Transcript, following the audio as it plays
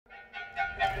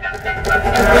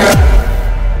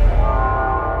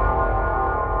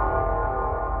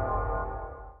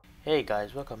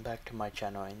guys, welcome back to my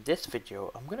channel. In this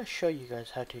video I'm going to show you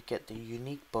guys how to get the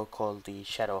unique bow called the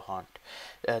Shadowhunt.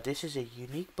 This is a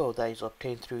unique bow that is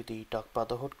obtained through the Dark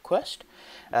Brotherhood quest.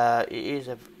 It is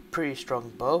a pretty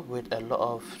strong bow with a lot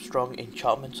of strong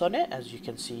enchantments on it, as you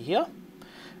can see here.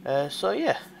 So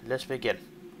yeah, let's begin.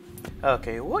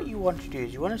 Okay, what you want to do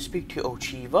is you want to speak to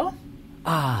Ochiva.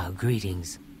 Ah,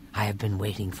 greetings. I have been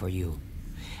waiting for you.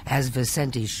 As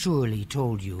Vicente surely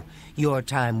told you, your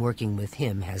time working with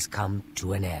him has come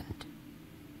to an end.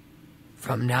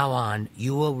 From now on,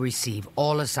 you will receive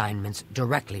all assignments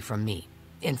directly from me.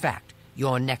 In fact,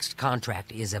 your next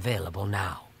contract is available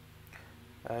now.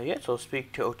 Yeah, so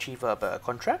speak to Ochiva about a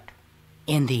contract.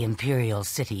 In the Imperial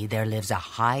City, there lives a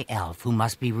high elf who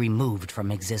must be removed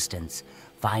from existence.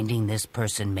 Finding this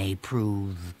person may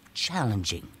prove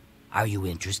challenging. Are you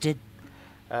interested?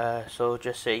 So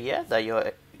just say yeah, that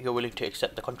you're willing to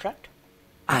accept the contract.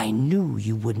 I knew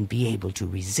you wouldn't be able to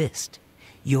resist.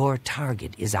 Your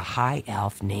target is a high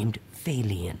elf named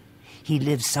Phalion. He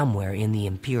lives somewhere in the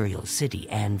Imperial City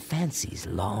and fancies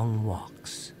long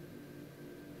walks.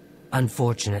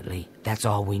 Unfortunately, that's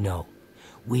all we know.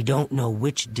 We don't know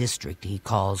which district he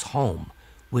calls home,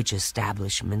 which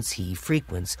establishments he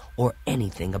frequents, or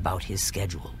anything about his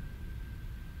schedule.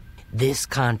 This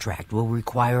contract will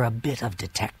require a bit of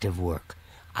detective work.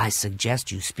 I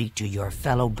suggest you speak to your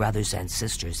fellow brothers and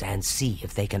sisters and see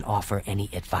if they can offer any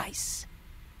advice.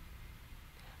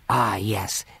 Ah,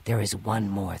 yes, there is one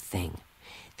more thing.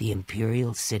 The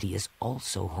Imperial City is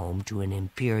also home to an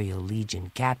Imperial Legion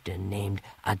captain named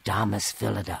Adamus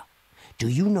Philida. Do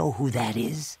you know who that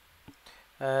is?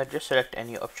 Just select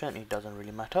any option, it doesn't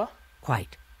really matter.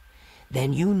 Quite.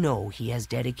 Then you know he has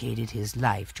dedicated his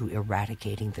life to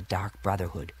eradicating the Dark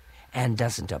Brotherhood, and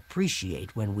doesn't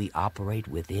appreciate when we operate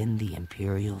within the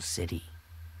Imperial City.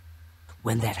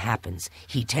 When that happens,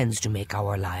 he tends to make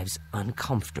our lives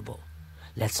uncomfortable.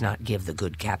 Let's not give the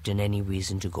good captain any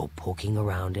reason to go poking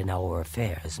around in our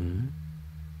affairs,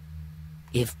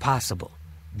 If possible,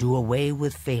 do away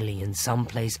with Phalion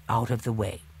someplace out of the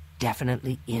way,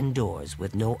 definitely indoors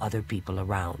with no other people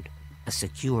around, a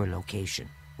secure location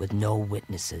with no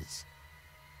witnesses.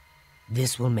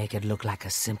 This will make it look like a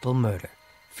simple murder.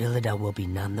 Philida will be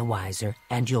none the wiser,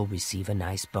 and you'll receive a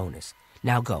nice bonus.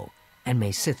 Now go, and may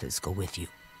Sithis go with you.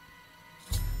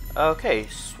 Okay,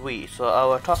 sweet. So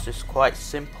our task is quite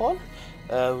simple.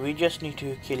 We just need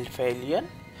to kill Phalion.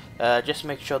 Just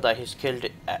make sure that he's killed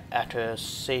at a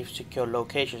safe, secure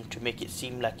location to make it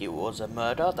seem like it was a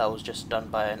murder that was just done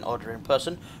by an ordinary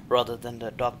person rather than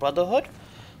the Dark Brotherhood.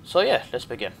 So yeah, let's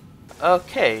begin.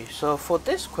 Okay, so for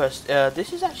this quest,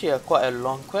 this is actually quite a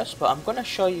long quest, but I'm going to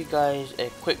show you guys a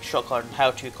quick shot on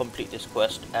how to complete this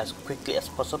quest as quickly as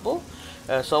possible.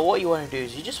 So what you want to do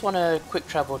is you just want to quick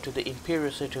travel to the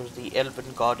Imperial City of the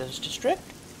Elven Gardens district.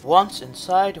 Once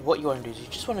inside, what you want to do is you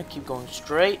just want to keep going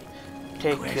straight,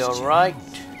 take your right,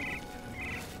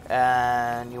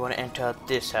 and you want to enter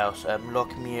this house,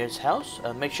 Lockmere's house.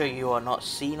 Make sure you are not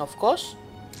seen, of course.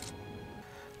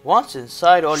 Once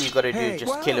inside, all you gotta do is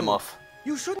just kill him off.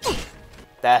 You should.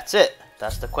 That's it.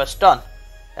 That's the quest done.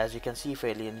 As you can see,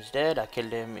 Phalion is dead. I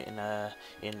killed him in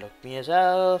Lockmere's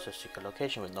house, a secret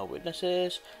location with no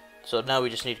witnesses. So now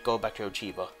we just need to go back to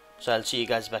Ochiva. So I'll see you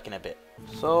guys back in a bit.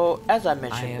 So as I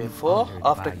mentioned before,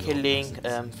 after killing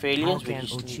Phalion, we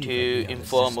just need to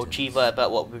inform Ochiva about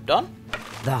what we've done.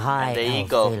 The high elf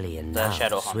Phalion now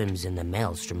Shadowhunt swims in the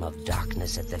maelstrom of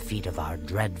darkness at the feet of our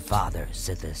dread father,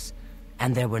 Sithis.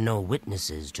 And there were no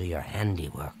witnesses to your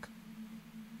handiwork.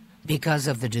 Because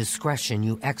of the discretion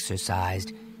you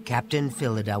exercised, Captain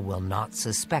Philida will not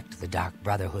suspect the Dark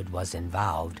Brotherhood was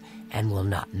involved and will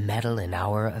not meddle in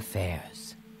our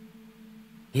affairs.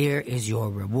 Here is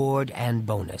your reward and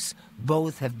bonus.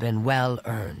 Both have been well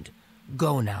earned.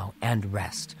 Go now and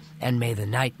rest, and may the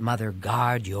Night Mother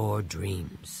guard your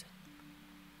dreams.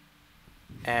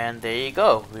 And there you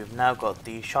go. We've now got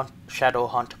the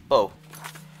Shadowhunt bow.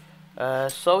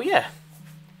 So yeah,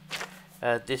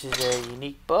 this is a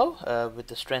unique bow with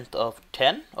the strength of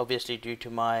 10. Obviously, due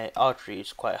to my archery,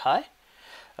 it's quite high.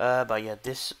 But yeah,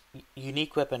 this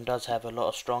unique weapon does have a lot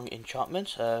of strong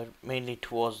enchantments, mainly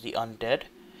towards the undead.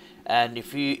 And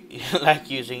if you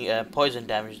like using poison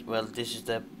damage, well, this is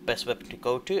the best weapon to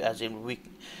go to, as in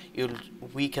you'll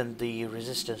weaken the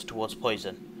resistance towards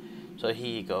poison. So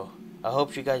here you go. I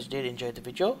hope you guys did enjoy the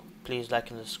video. Please like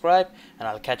and subscribe, and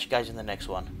I'll catch you guys in the next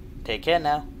one. Take care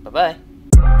now. Bye bye.